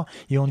pu avoir,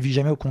 et on ne vit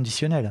jamais au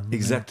conditionnel.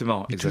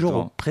 Exactement. Il est toujours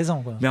au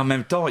présent, quoi. Mais en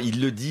même temps,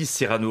 il le dit,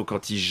 Cyrano,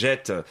 quand il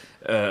jette,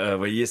 vous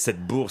voyez,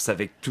 cette bourse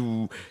avec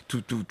tout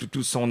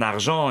son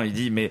argent, il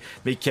dit mais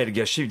quel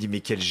gâchis, il dit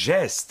mais quel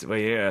geste, vous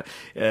voyez.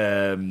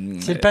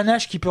 C'est le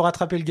panache qui peut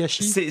rattraper le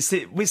gâchis.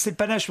 Oui, c'est le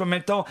panache, mais en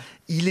même temps,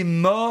 il est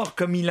mort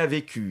comme il a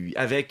vécu,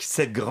 avec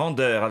cette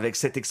grandeur, avec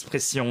cette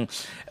expression.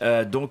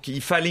 Donc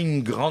il fallait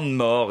une grande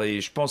mort, et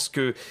je pense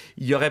que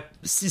il y aurait,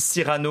 si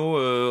Cyrano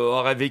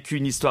aurait vécu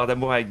une histoire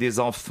d'amour avec des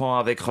enfants,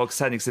 avec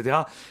Roxane, etc.,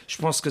 je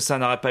pense que ça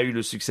n'aurait pas eu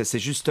le succès. C'est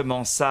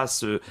justement ça,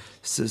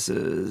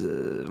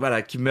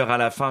 voilà, qui meurt à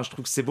la fin. Je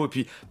trouve que c'est beau. Et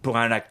puis pour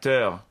un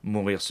acteur,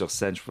 mourir sur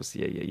scène, je pense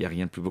qu'il y a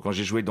rien de plus beau. Quand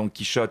j'ai joué Don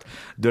Quichotte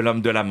de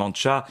l'homme de la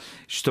Mancha,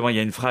 justement il y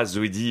a une phrase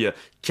où il dit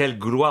quelle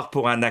gloire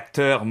pour un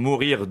acteur,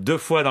 mourir 2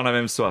 fois dans la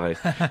même soirée.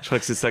 Je crois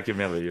que c'est ça qui est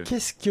merveilleux.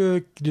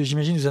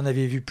 J'imagine vous en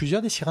avez vu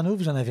plusieurs des Cyrano,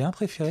 vous en avez un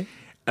préféré?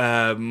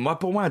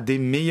 Pour moi, un des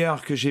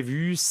meilleurs que j'ai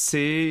vus,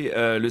 c'est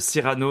le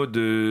Cyrano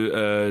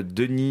de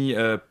Denis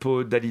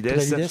Podalides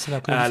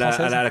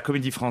à la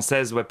Comédie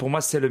Française. Ouais, pour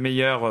moi, c'est le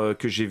meilleur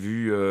que j'ai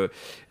vu à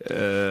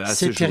ce jour.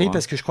 C'est terrible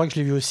parce que je crois que je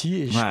l'ai vu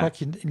aussi, et je crois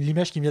que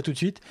l'image qui me vient tout de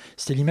suite,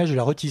 c'était l'image de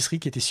la rôtisserie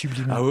qui était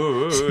sublime. Ah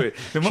ouais.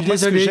 Mais moi, je suis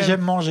désolé,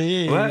 j'aime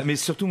manger. Ouais, mais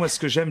surtout moi, ce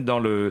que j'aime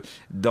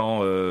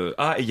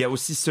il y a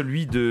aussi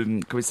celui de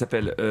comment il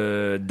s'appelle,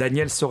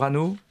 Daniel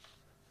Sorano.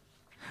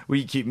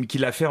 Oui, qui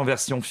l'a fait en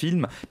version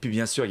film. Puis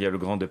bien sûr, il y a le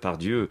grand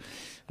Depardieu.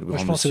 Moi,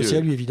 je pense aussi à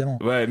lui, évidemment.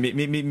 Ouais,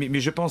 mais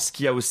je pense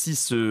qu'il y a aussi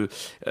c'est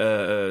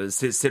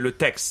le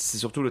texte, c'est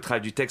surtout le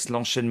travail du texte,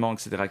 l'enchaînement,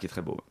 etc., qui est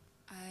très beau.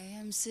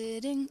 I'm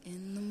sitting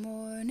in the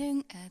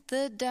morning at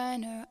the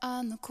diner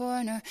on the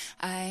corner.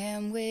 I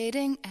am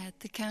waiting at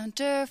the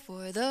counter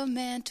for the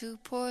man to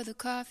pour the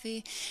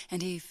coffee,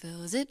 and he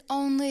fills it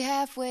only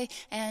halfway,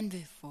 and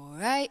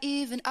before I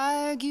even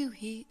argue,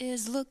 he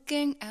is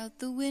looking out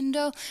the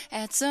window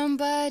at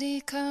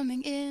somebody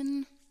coming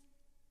in.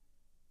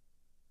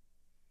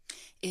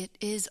 It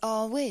is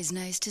always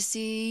nice to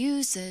see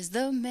you, says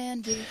the man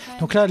behind.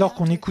 Donc là, alors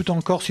qu'on écoute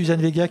encore Suzanne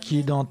Vega qui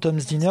est dans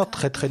Tom's Dinner,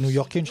 très très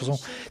new-yorkais, une chanson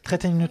très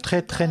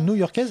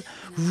new-yorkaise,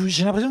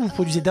 j'ai l'impression que vous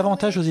produisez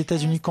davantage aux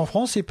États-Unis qu'en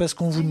France, et parce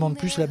qu'on vous demande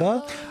plus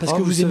là-bas, parce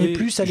que vous aimez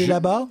plus aller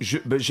là-bas.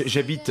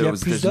 J'habite aux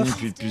États-Unis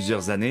depuis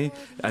plusieurs années,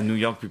 à New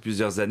York depuis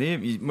plusieurs années.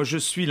 Moi, je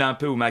suis là un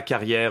peu où ma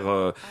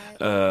carrière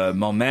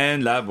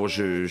m'emmène. Là, bon,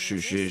 je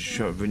suis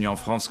venu en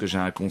France, que j'ai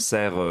un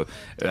concert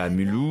à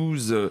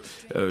Mulhouse.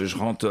 Je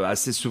rentre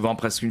assez souvent,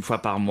 presque presque une fois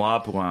par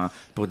mois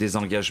pour des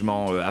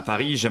engagements à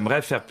Paris.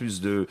 J'aimerais faire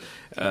plus de...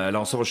 là,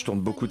 en ce moment, je tourne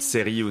beaucoup de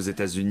séries aux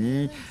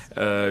États-Unis.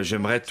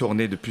 J'aimerais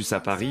tourner de plus à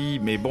Paris.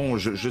 Mais bon,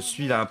 je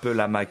suis là un peu,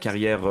 là, ma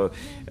carrière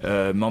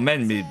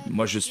m'emmène. Mais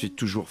moi, je suis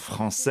toujours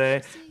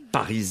français,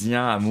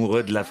 parisien,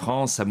 amoureux de la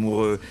France,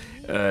 amoureux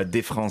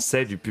des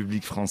Français, du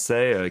public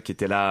français qui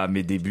était là à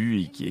mes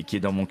débuts et qui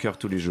est dans mon cœur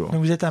tous les jours.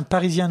 Donc vous êtes un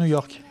Parisien à New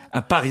York.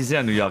 Un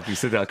Parisien à New York,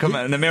 etc. Comme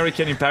un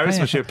American in Paris,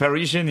 moi je suis un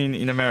Parisian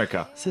in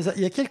America. C'est ça.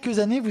 Il y a quelques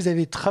années, vous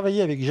avez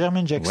travaillé avec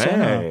Jermaine Jackson.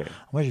 Ouais.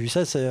 Moi, j'ai vu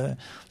ça.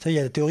 Il y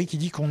a la théorie qui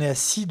dit qu'on est à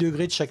 6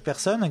 degrés de chaque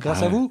personne.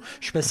 Grâce à vous,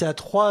 je suis passé à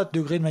 3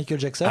 degrés de Michael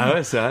Jackson. Ah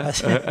ouais, c'est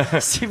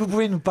vrai. Si vous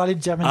pouvez nous parler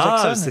de Jermaine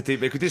Jackson.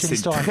 Écoutez,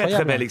 c'est une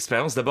très belle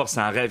expérience. D'abord,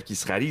 c'est un rêve qui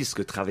se réalise, parce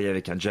que travailler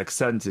avec un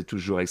Jackson, c'est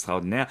toujours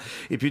extraordinaire.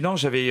 Et puis non,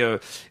 j'avais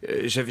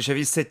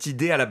cette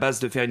idée à la base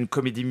de faire une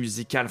comédie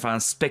musicale, enfin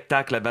un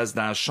spectacle à base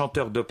d'un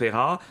chanteur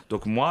d'opéra,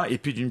 donc moi, et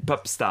puis d'une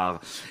pop star.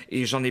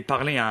 Et j'en ai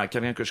parlé à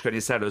quelqu'un que je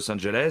connaissais à Los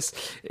Angeles,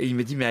 et il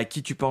me dit, mais à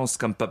qui tu penses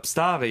comme pop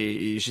star?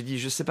 Et j'ai dit,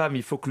 je sais pas, mais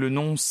il faut que le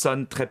nom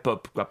sonne très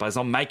pop, quoi. Par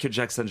exemple, Michael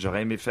Jackson,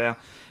 j'aurais aimé faire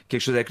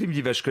quelque chose avec lui. Il me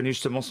dit, bah, je connais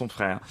justement son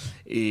frère.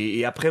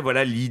 Et après,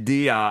 voilà,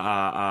 l'idée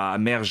a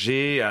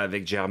émergé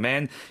avec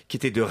Jermaine, qui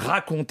était de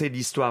raconter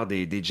l'histoire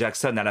des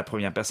Jackson à la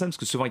première personne, parce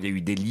que souvent, il y a eu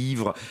des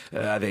livres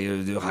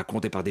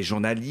racontés par des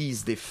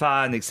journalistes, des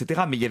fans,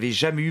 etc. Mais il n'y avait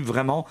jamais eu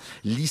vraiment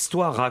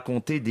l'histoire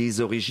racontée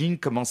des origines,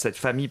 comment cette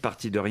famille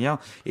partie de rien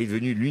est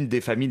devenue l'une des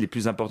familles les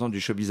plus importantes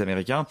du showbiz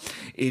américain.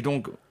 Et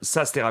donc,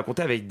 ça, c'était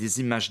raconté avec des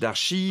images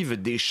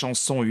d'archives, des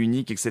chansons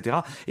uniques, etc.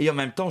 Et en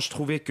même temps, je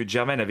trouvais que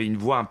Jermaine avait une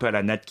voix un peu à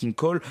la Nat King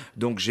Cole.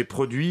 Donc j'ai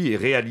produit et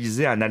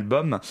réalisé un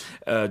album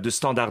de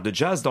standards de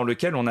jazz dans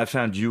lequel on a fait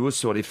un duo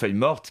sur les feuilles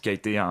mortes qui a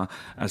été un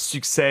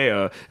succès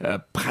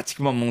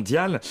pratiquement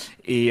mondial.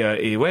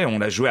 Et ouais, on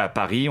l'a joué à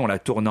Paris, on l'a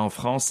tourné en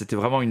France. C'était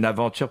vraiment une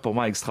aventure pour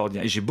moi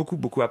extraordinaire. Et j'ai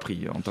beaucoup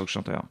appris en tant que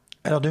chanteur.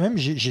 Alors de même,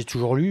 j'ai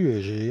toujours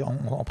lu,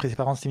 en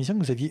préparant cette émission,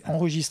 que vous aviez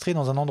enregistré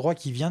dans un endroit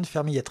qui vient de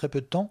fermer il y a très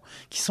peu de temps,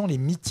 qui sont les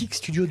mythiques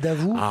studios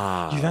d'Avoue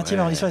du 20e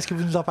arrondissement. Est-ce que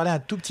vous nous en parlez un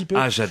tout petit peu?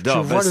 Ah,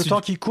 j'adore. Je vois le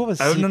temps qui court. Parce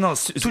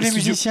que tous les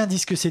musiciens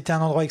disent que c'était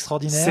un endroit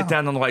extraordinaire. C'était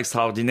un endroit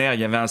extraordinaire.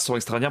 Il y avait un son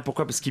extraordinaire.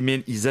 Pourquoi? Parce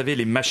qu'ils avaient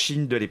les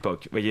machines de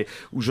l'époque. Vous voyez,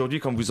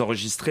 aujourd'hui, quand vous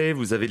enregistrez,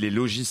 vous avez les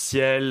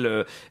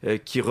logiciels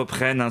qui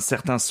reprennent un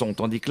certain son.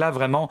 Tandis que là,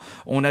 vraiment,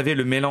 on avait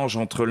le mélange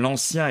entre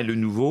l'ancien et le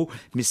nouveau.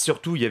 Mais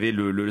surtout, il y avait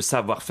le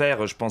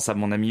savoir-faire. Je pense à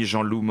mon ami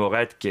Jean-Loup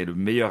Morette, qui est le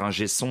meilleur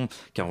ingé son,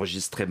 qui a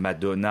enregistré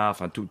Madonna,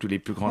 enfin tous les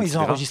plus grands. Ils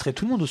ont enregistré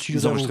tout le monde au studio.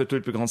 Ils ont enregistré tous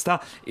les plus grandes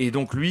stars. Et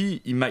donc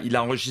lui, il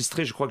a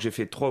enregistré, je crois que j'ai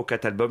fait 3 ou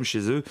 4 albums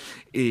chez eux.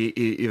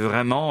 Et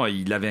vraiment,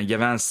 il y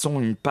avait un son,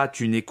 une patte,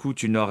 une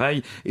écoute, une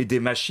oreille et des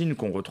machines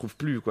qu'on retrouve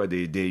plus, quoi.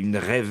 Une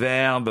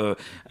reverb.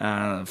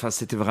 Enfin,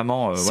 c'était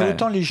vraiment. C'est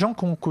autant les gens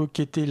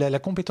qui étaient la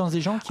compétence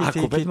des gens qui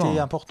était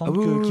importante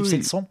qui faisaient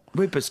le son.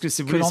 Oui, parce que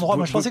c'est l'endroit.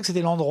 Moi, je pensais que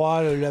c'était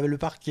l'endroit, le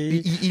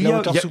parquet, la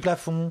hauteur sous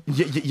plafond.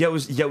 Il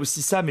y a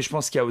aussi ça, mais je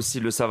pense qu'il y a aussi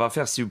le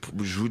savoir-faire. Si vous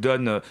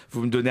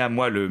me donnez à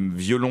moi le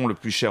violon le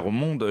plus cher au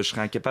monde, je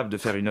serais incapable de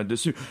faire une note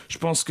dessus. Je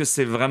pense que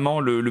c'est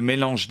vraiment le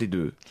mélange des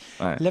deux.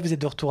 Ouais. Là, vous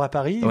êtes de retour à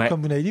Paris. Ouais.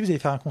 Comme vous l'avez dit, vous allez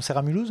faire un concert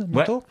à Mulhouse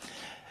bientôt. Ouais.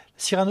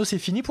 Cyrano, c'est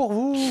fini pour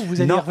vous?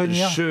 Vous allez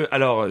revenir?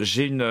 Alors,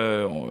 j'ai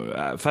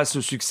face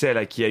au succès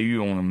là qu'il y a eu,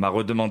 on m'a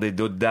redemandé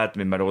d'autres dates,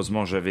 mais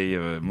malheureusement, j'avais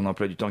mon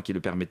emploi du temps qui le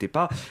permettait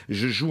pas.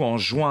 Je joue en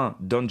juin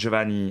Don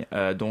Juan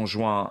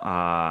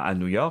à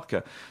New York,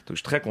 donc je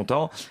suis très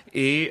content.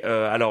 Et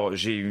alors,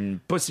 j'ai une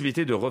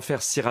possibilité de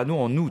refaire Cyrano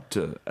en août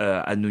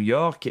à New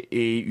York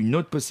et une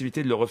autre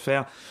possibilité de le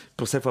refaire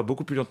pour cette fois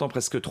beaucoup plus longtemps,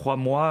 presque 3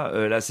 mois,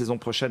 la saison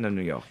prochaine à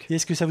New York. Et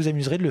est-ce que ça vous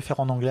amuserait de le faire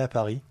en anglais à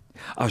Paris?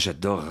 Ah,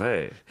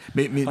 j'adorerais.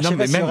 Mais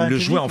même le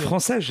jouer en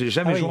français, je l'ai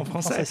jamais joué en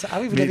français. Ah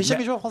oui, vous l'avez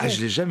jamais joué en français?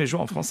 Je l'ai jamais joué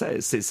en français.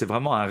 C'est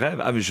vraiment un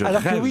rêve. Ah, mais je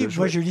Alors rêve que oui, de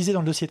jouer. moi je lisais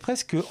dans le dossier de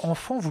presse que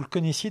enfant vous le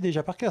connaissiez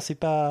déjà par cœur. C'est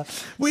pas.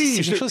 Oui,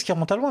 c'est quelque chose qui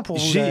remonte à loin pour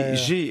vous.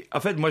 En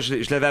fait, moi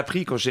je l'avais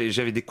appris quand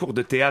j'avais des cours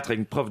de théâtre avec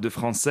une prof de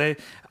français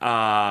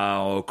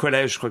au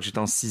collège. Je crois que j'étais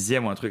en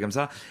 6e ou un truc comme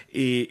ça.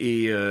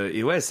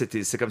 Et ouais,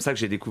 c'est comme ça que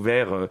j'ai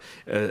découvert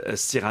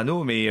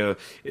Cyrano. Mais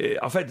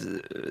en fait,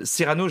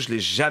 Cyrano, je l'ai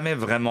jamais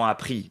vraiment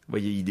appris. Vous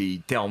voyez, il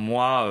était en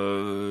moi.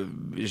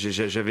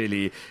 J'avais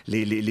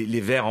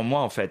les vers en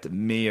moi en fait,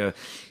 mais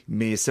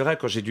c'est vrai,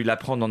 quand j'ai dû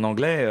l'apprendre en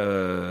anglais,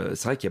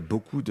 c'est vrai qu'il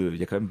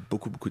y a quand même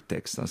beaucoup de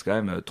textes, hein. C'est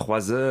quand même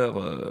 3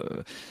 heures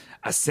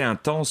assez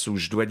intenses où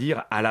je dois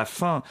dire à la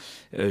fin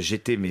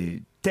j'étais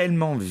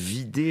tellement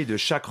vidé de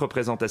chaque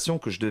représentation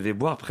que je devais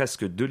boire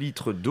presque 2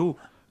 litres d'eau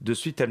de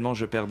suite tellement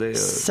je perdais.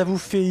 Ça vous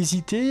fait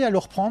hésiter à le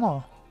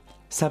reprendre?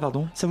 Ça,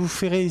 pardon? Ça vous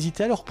ferait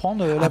hésiter à le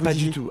reprendre? Pas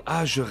du tout.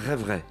 Je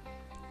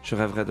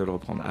rêverais de le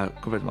reprendre,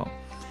 complètement.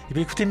 Eh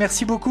bien, écoutez,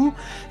 merci beaucoup.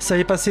 Ça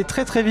est passé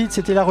très très vite.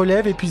 C'était La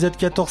Relève, épisode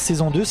 14,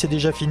 saison 2. C'est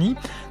déjà fini.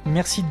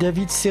 Merci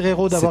David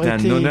Serero d'avoir été...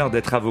 C'était un honneur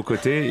d'être à vos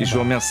côtés. Et je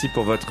vous remercie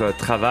pour votre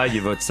travail et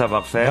votre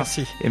savoir-faire.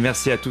 Merci. Et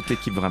merci à toute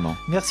l'équipe, vraiment.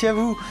 Merci à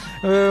vous.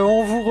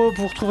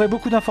 Vous retrouverez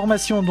beaucoup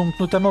d'informations, donc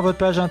notamment votre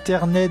page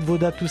internet, vos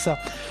dates, tout ça,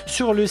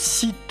 sur le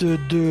site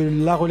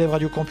de La Relève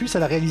Radio Campus, à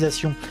la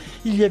réalisation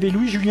Il y avait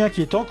Louis Julien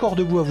qui est encore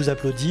debout à vous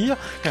applaudir.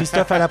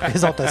 Christophe à la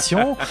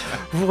présentation.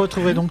 Vous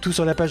retrouverez donc tout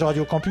sur la page de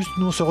Radio Campus.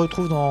 Nous, on se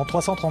retrouve dans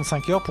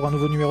 335 heures pour un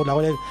nouveau numéro de la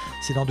Relève.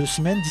 C'est dans 2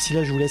 semaines. D'ici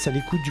là, je vous laisse à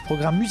l'écoute du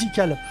programme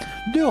musical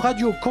de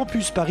Radio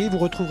Campus Paris. Vous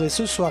retrouverez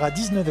ce soir à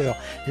 19h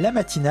la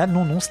matinale.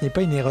 Non, ce n'est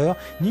pas une erreur,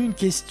 ni une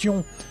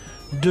question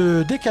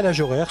de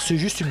décalage horaire. C'est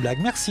juste une blague.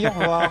 Merci, au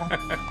revoir.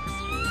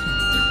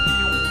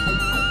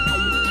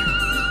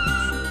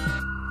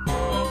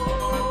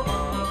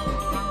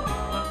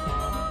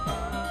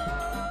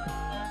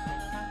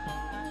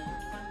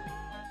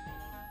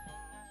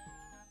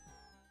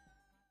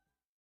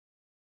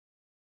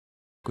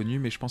 Connu,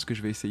 mais je pense que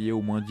je vais essayer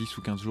au moins 10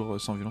 ou 15 jours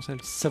sans violoncelle.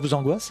 Ça vous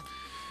angoisse ?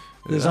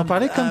 Vous en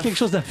parlez comme quelque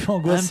chose d'un peu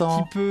angoissant.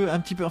 Un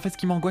petit peu. En fait, ce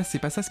qui m'angoisse, c'est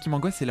pas ça. Ce qui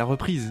m'angoisse, c'est la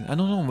reprise. Ah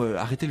non,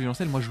 arrêtez le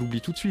violoncelle. Moi, je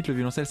l'oublie tout de suite. Le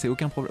violoncelle, c'est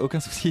aucun problème, aucun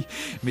souci.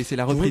 Mais c'est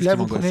la reprise Là, qui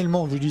vous m'angoisse. prenez le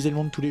monde, vous lisez le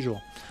monde tous les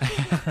jours.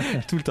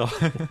 Tout le temps.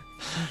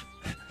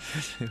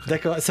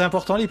 D'accord. C'est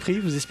important les prix.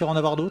 Vous espérez en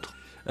avoir d'autres ?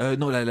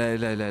 Non,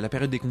 la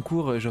période des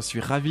concours, j'en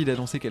suis ravi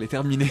d'annoncer qu'elle est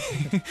terminée.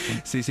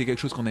 c'est quelque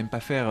chose qu'on n'aime pas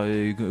faire,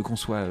 qu'on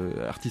soit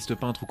artiste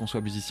peintre ou qu'on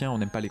soit musicien, on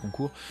n'aime pas les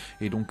concours.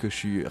 Et donc,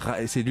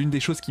 c'est l'une des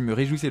choses qui me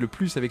réjouissait le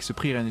plus avec ce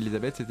prix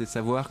Reine-Elisabeth, c'était de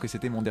savoir que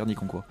c'était mon dernier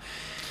concours.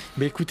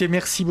 Mais écoutez,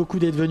 merci beaucoup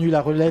d'être venu.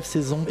 La Relève,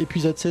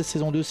 épisode 16,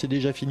 saison 2, c'est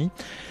déjà fini.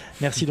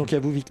 Merci donc à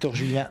vous, Victor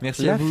Julien.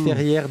 Merci à vous.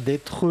 Ferrière,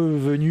 d'être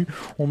venu.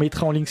 On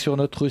mettra en ligne sur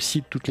notre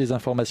site toutes les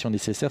informations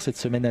nécessaires. Cette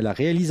semaine, à la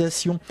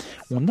réalisation,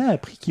 on a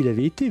appris qu'il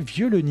avait été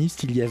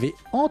violoniste. Il y avait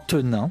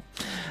Antonin.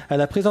 À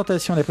la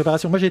présentation, à la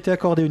préparation, moi j'ai été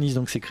accordéoniste,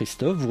 donc c'est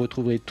Christophe. Vous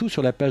retrouverez tout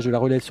sur la page de la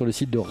Relève sur le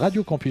site de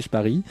Radio Campus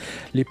Paris.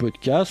 Les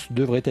podcasts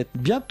devraient être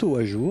bientôt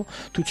à jour.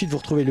 Tout de suite, vous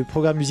retrouvez le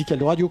programme musical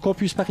de Radio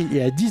Campus Paris.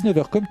 Et à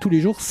 19h, comme tous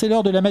les jours, c'est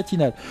l'heure de la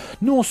matinale.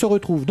 Nous, on se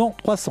retrouve dans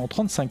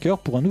 335 heures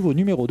pour un nouveau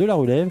numéro de la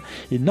Relève.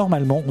 Et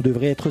normalement, on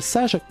devrait être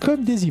sage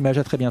comme des images.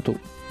 À très bientôt.